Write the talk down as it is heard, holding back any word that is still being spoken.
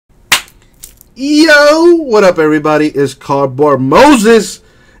Yo, what up, everybody? It's Cardboard Moses,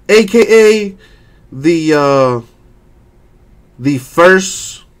 aka the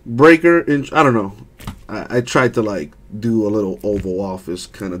first breaker. I don't know. I tried to like do a little Oval Office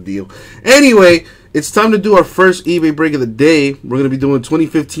kind of deal. Anyway, it's time to do our first eBay break of the day. We're gonna be doing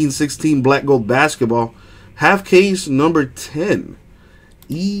 2015-16 Black Gold Basketball, half case number 10,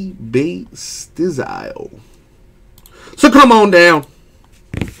 eBay Style. So come on down.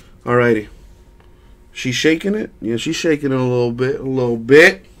 Alrighty. She's shaking it? Yeah, she's shaking it a little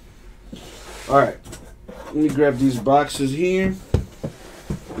bit. Alright. Let me grab these boxes here.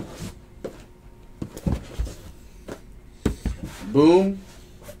 Boom.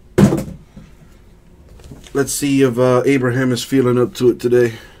 Let's see if Abraham is feeling up to it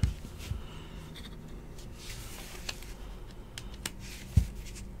today.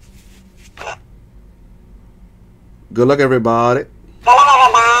 Good luck, everybody.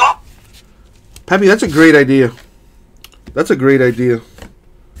 Pappy, that's a great idea. That's a great idea.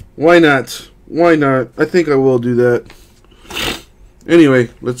 Why not? Why not? I think I will do that. Anyway,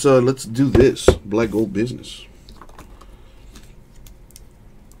 let's do this black gold business.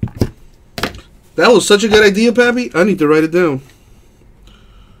 That was such a good idea, Pappy. I need to write it down.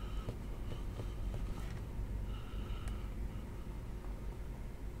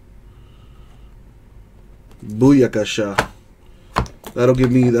 Booyakasha. That'll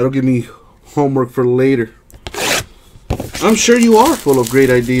give me homework for later. I'm sure you are full of great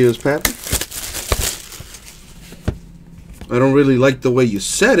ideas, Pappy. I don't really like the way you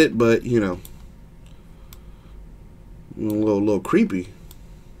said it, but you know, a little creepy.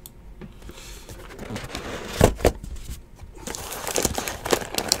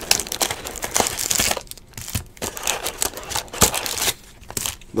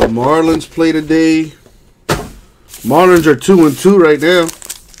 The Marlins play today. Marlins are 2-2 right now.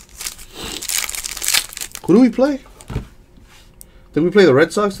 Who do we play? Did we play the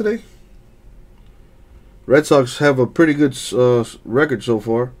Red Sox today? Red Sox have a pretty good record so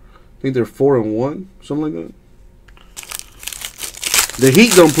far. I think they're 4-1, something like that. The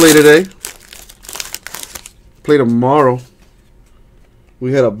Heat don't play today. Play tomorrow.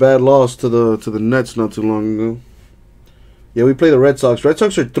 We had a bad loss to the Nets not too long ago. Yeah, we play the Red Sox. Red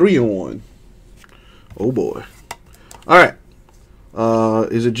Sox are 3-1. Oh boy. All right.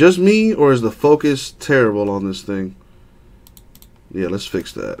 Is it just me or is the focus terrible on this thing? Yeah, let's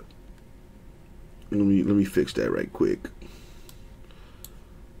fix that. Let me fix that right quick.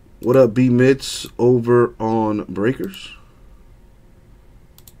 What up, B Mitts over on Breakers?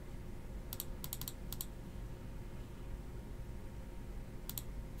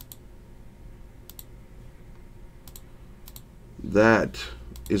 That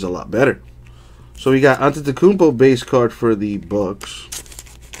is a lot better. So we got Antetokounmpo base card for the Bucks.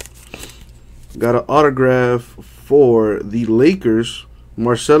 Got an autograph for the Lakers,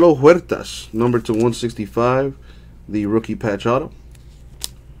 Marcelo Huertas, number to 165, the rookie patch auto.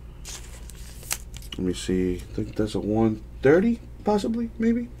 Let me see. I think that's a 130, possibly,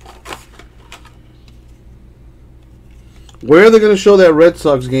 maybe. Where are they going to show that Red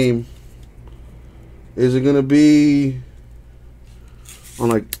Sox game? Is it going to be on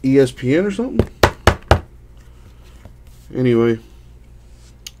like ESPN or something? Anyway,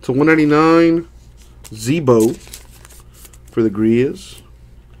 to 199, Zebo for the Grias.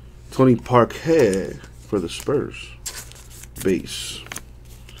 Tony Parquet for the Spurs. Base.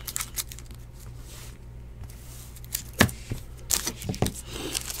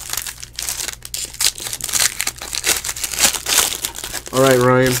 All right,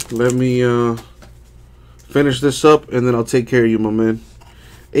 Ryan. Let me finish this up, and then I'll take care of you, my man.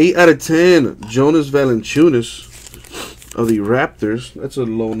 8 out of 10, Jonas Valanciunas of the Raptors. That's a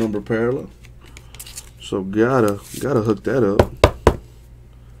low number parallel. So gotta hook that up.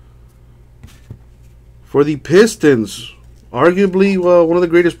 For the Pistons, arguably one of the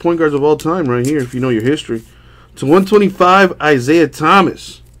greatest point guards of all time right here, if you know your history. To 125, Isaiah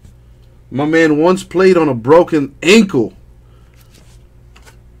Thomas. My man once played on a broken ankle.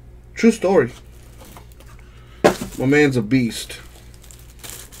 True story. My man's a beast.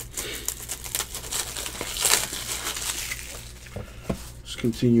 Let's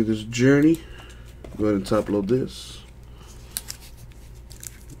continue this journey. Go ahead and top load this.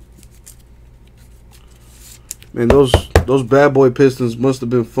 Man, those bad boy Pistons must have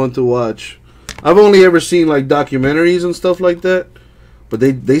been fun to watch. I've only ever seen like documentaries and stuff like that, but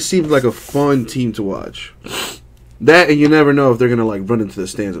they seemed like a fun team to watch. That, and you never know if they're gonna like run into the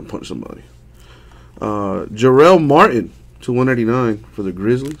stands and punch somebody. Jarrell Martin to 189 for the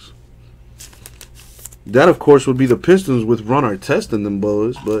Grizzlies. That, of course, would be the Pistons with Ron Artest in them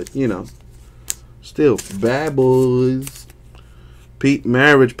boys, but, you know, Still, bad boys. Pete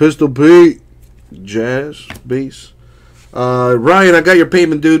Marriage, Pistol Pete, Jazz, base. Ryan, I got your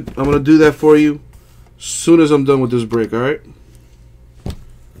payment, dude. I'm going to do that for you as soon as I'm done with this break, all right?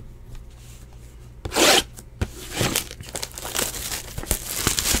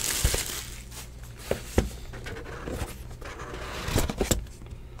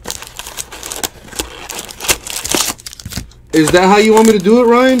 Is that how you want me to do it,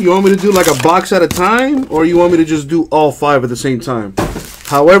 Ryan? You want me to do like a box at a time, or you want me to just do all 5 at the same time?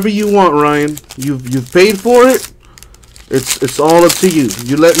 However you want, Ryan. You've paid for it. It's all up to you.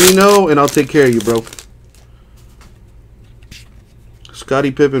 You let me know, and I'll take care of you, bro.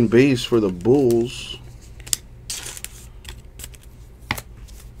 Scottie Pippen base for the Bulls.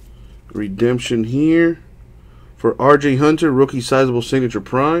 Redemption here for R.J. Hunter, rookie sizable signature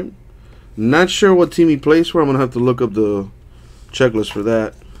prime. Not sure what team he plays for. I'm going to have to look up the checklist for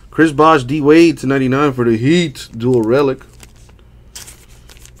that. Chris Bosh, D. Wade to 99 for the Heat. Dual relic.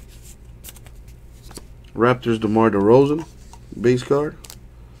 Raptors, DeMar DeRozan. Base card.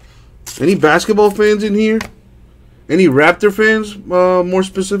 Any basketball fans in here? Any Raptor fans, more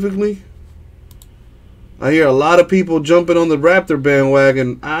specifically? I hear a lot of people jumping on the Raptor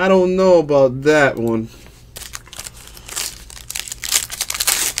bandwagon. I don't know about that one.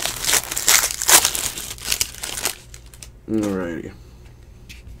 Alrighty.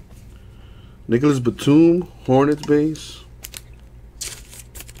 Nicholas Batum, Hornets base.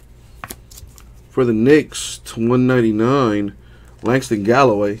 For the Knicks, to 199, Langston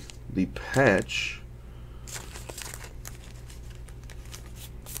Galloway, the patch.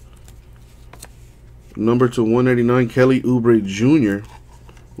 Number to 199, Kelly Oubre Jr.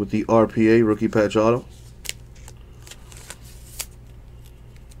 with the RPA, rookie patch auto.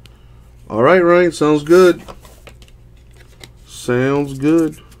 All right, Ryan, sounds good. Sounds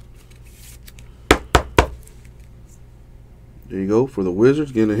good. There you go for the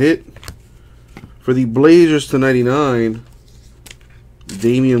Wizards, getting a hit. For the Blazers to 99,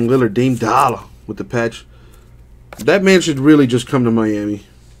 Damian Lillard, Dame Dollar with the patch. That man should really just come to Miami.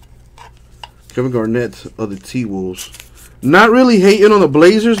 Kevin Garnett of the T-Wolves. Not really hating on the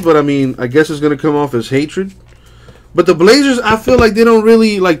Blazers, but I mean, I guess it's going to come off as hatred. But the Blazers, I feel like they don't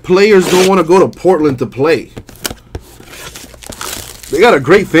really, like, players don't want to go to Portland to play. They got a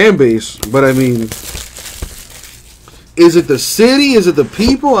great fan base, but I mean, is it the city? Is it the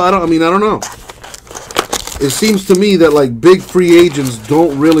people? I don't know. It seems to me that like big free agents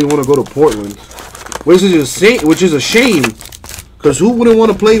don't really want to go to Portland, which is a shame, because who wouldn't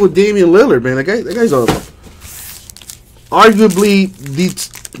want to play with Damian Lillard, man? That guy's arguably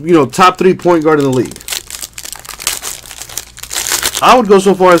the top 3 point guard in the league. I would go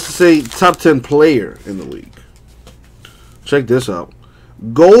so far as to say top 10 player in the league. Check this out.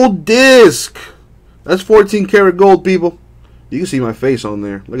 Gold disc. That's 14 karat gold, people. You can see my face on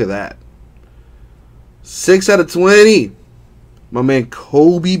there. Look at that. 6 out of 20. My man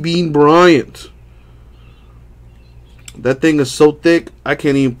Kobe Bean Bryant. That thing is so thick, I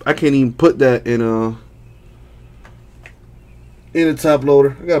can't even put that in a top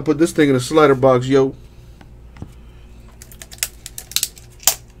loader. I gotta put this thing in a slider box, yo.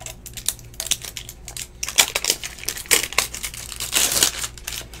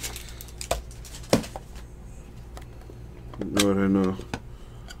 Go ahead and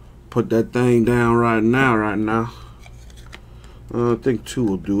put that thing down right now. I think 2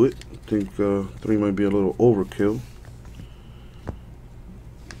 will do it. I think 3 might be a little overkill.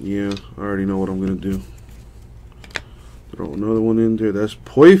 Yeah, I already know what I'm going to do. Throw another one in there. That's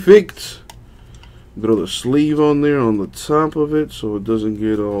perfect. Throw the sleeve on there on the top of it so it doesn't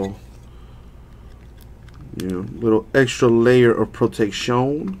get all, little extra layer of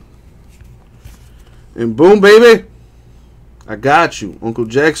protection. And boom, baby. I got you. Uncle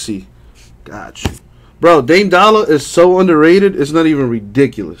Jaxie. Got you. Bro, Dame Dollar is so underrated, it's not even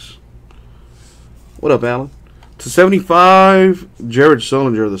ridiculous. What up, Alan? To 75, Jared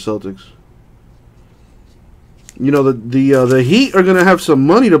Sullinger of the Celtics. The Heat are gonna have some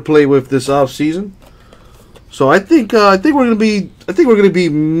money to play with this offseason. So I think we're gonna be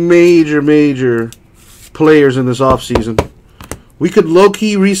major players in this offseason. We could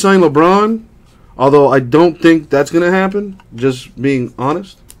low-key re-sign LeBron, although I don't think that's gonna happen, just being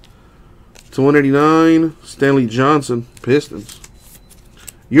honest. To 189, Stanley Johnson, Pistons.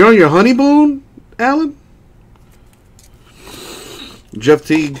 You're on your honeymoon, Alan? Jeff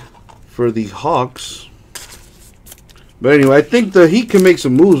Teague for the Hawks. But anyway, I think the Heat can make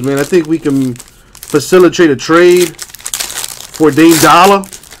some moves, man. I think we can facilitate a trade for Dame Dollar.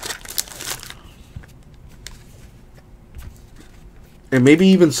 And maybe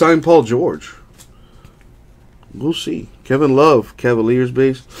even sign Paul George. We'll see. Kevin Love, Cavaliers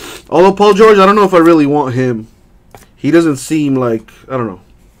base. Although Paul George, I don't know if I really want him. He doesn't seem like, I don't know,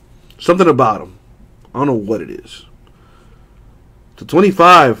 something about him. I don't know what it is. To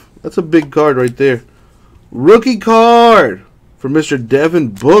 25. That's a big card right there. Rookie card for Mr. Devin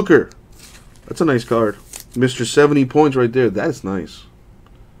Booker. That's a nice card. Mr. 70 points right there. That's nice.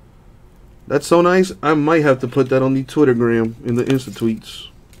 That's so nice. I might have to put that on the Twittergram in the Insta tweets.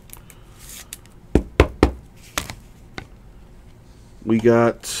 We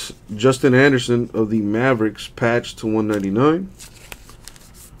got Justin Anderson of the Mavericks patch to 199.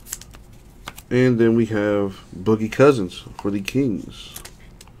 And then we have Boogie Cousins for the Kings.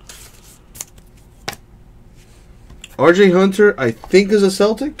 RJ Hunter, I think, is a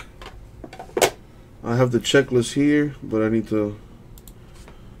Celtic. I have the checklist here, but I need to...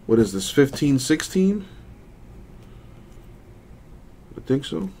 What is this, 15, 16? I think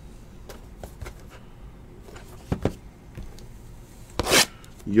so.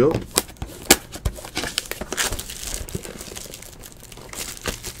 Yup.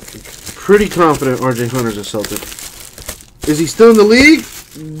 Pretty confident RJ Hunter's a Celtic. Is he still in the league?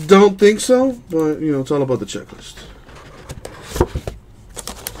 Don't think so, but, you know, it's all about the checklist.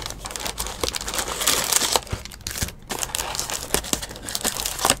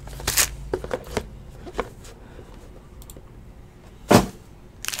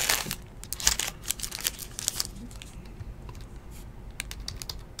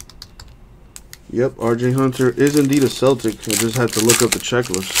 Yep, RJ Hunter is indeed a Celtic. I just had to look up the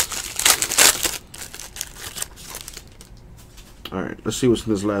checklist. Alright, let's see what's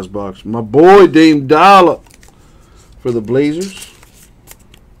in this last box. My boy Dame Dollar for the Blazers.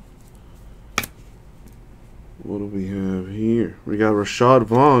 What do we have here? We got Rashad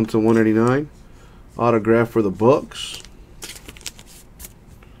Vaughn to 189. Autograph for the Bucks.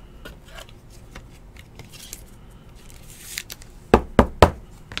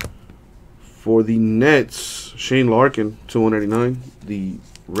 For the Nets, Shane Larkin to 189. The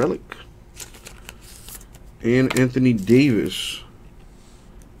relic. And Anthony Davis,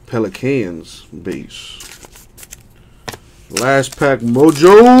 Pelicans base. Last pack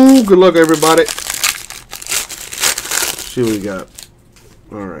mojo. Good luck, everybody. Let's see what we got.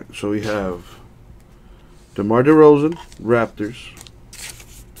 All right, so we have DeMar DeRozan, Raptors.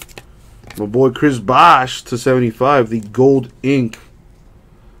 My boy Chris Bosh to 75. The gold ink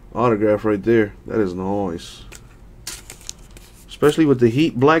autograph right there. That is nice. Especially with the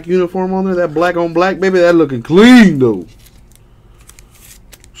Heat black uniform on there. That black on black, baby. That looking clean, though.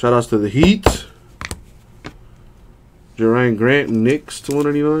 Shout outs to the Heat. Jerrion Grant, Knicks to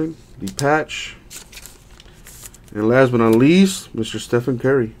 199. The patch. And last but not least, Mr. Stephen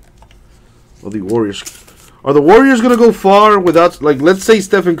Curry of the Warriors. Are the Warriors going to go far without, like, let's say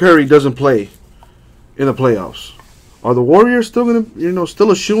Stephen Curry doesn't play in the playoffs. Are the Warriors still going to, you know, still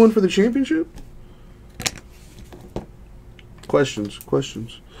a shoo-in for the championship?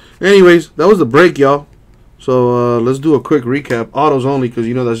 Questions. Anyways, that was the break, y'all. So let's do a quick recap. Autos only, because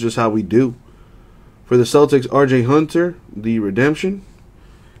you know that's just how we do. For the Celtics, RJ Hunter, the redemption.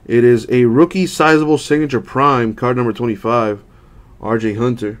 It is a rookie sizable signature prime, card number 25. RJ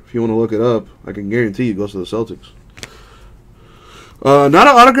Hunter. If you want to look it up, I can guarantee it goes to the Celtics. Not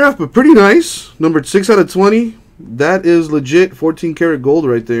an autograph, but pretty nice. Numbered 6 out of 20. That is legit 14 karat gold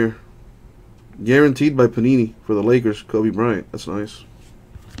right there. Guaranteed by Panini for the Lakers, Kobe Bryant. That's nice.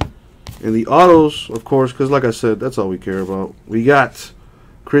 And the autos, of course, because like I said, that's all we care about. We got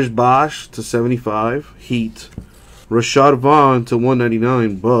Chris Bosh to 75, Heat. Rashad Vaughn to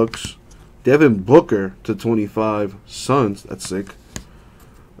 199, Bucks. Devin Booker to 25, Suns. That's sick.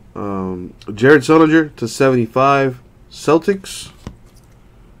 Jared Sullinger to 75, Celtics.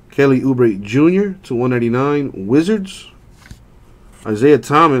 Kelly Oubre Jr. to 199, Wizards. Isaiah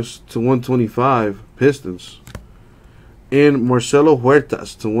Thomas to 125, Pistons. And Marcelo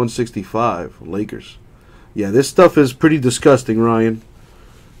Huertas to 165, Lakers. Yeah, this stuff is pretty disgusting, Ryan.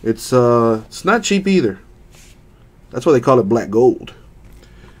 It's not cheap either. That's why they call it black gold.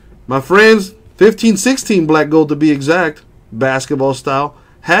 My friends, 15-16 black gold to be exact. Basketball style.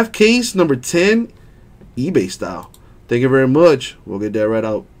 Half case, number 10, eBay style. Thank you very much. We'll get that right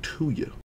out to you.